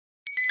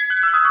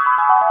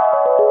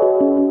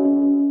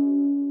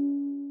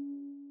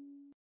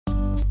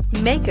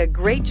Make a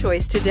great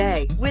choice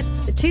today with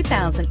the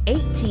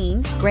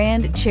 2018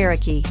 Grand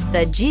Cherokee.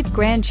 The Jeep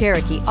Grand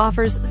Cherokee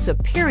offers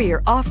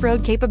superior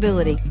off-road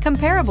capability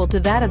comparable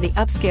to that of the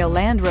upscale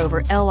Land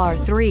Rover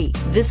LR3.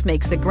 This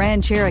makes the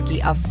Grand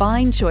Cherokee a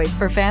fine choice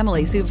for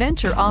families who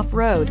venture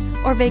off-road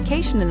or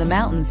vacation in the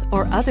mountains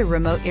or other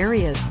remote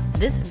areas.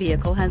 This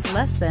vehicle has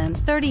less than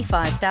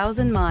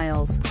 35,000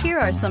 miles. Here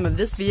are some of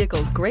this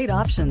vehicle's great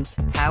options: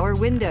 power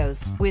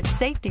windows with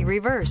safety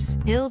reverse,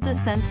 hill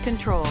descent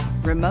control,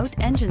 remote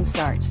engine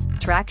start,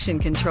 traction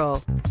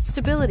control,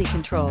 stability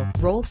control,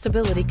 roll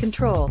stability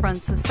control,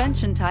 front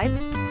suspension type,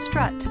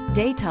 strut,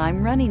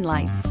 daytime running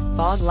lights,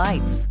 fog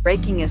lights,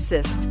 braking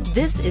assist.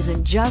 This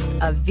isn't just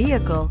a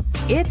vehicle,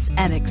 it's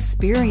an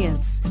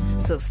experience.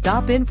 So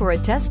stop in for a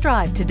test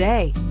drive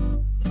today.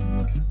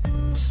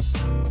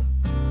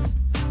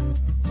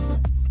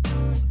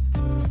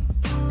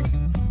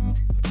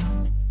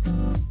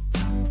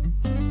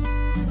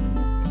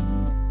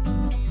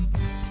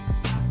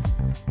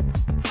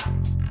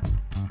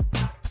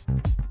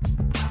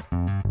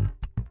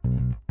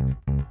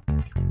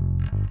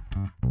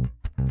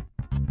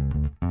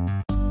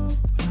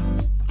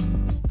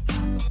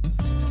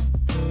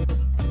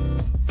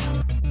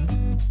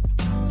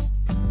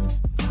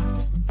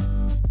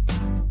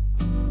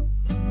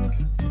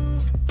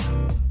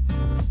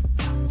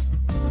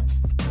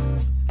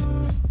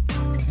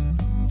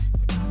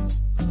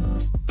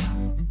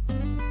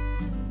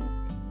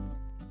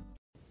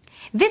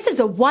 This is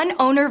a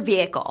one-owner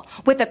vehicle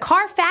with a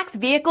Carfax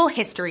Vehicle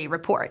History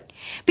Report.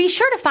 Be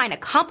sure to find a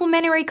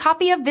complimentary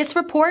copy of this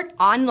report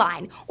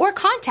online or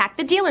contact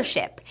the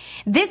dealership.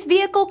 This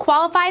vehicle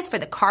qualifies for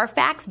the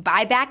Carfax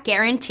Buyback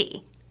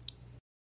Guarantee.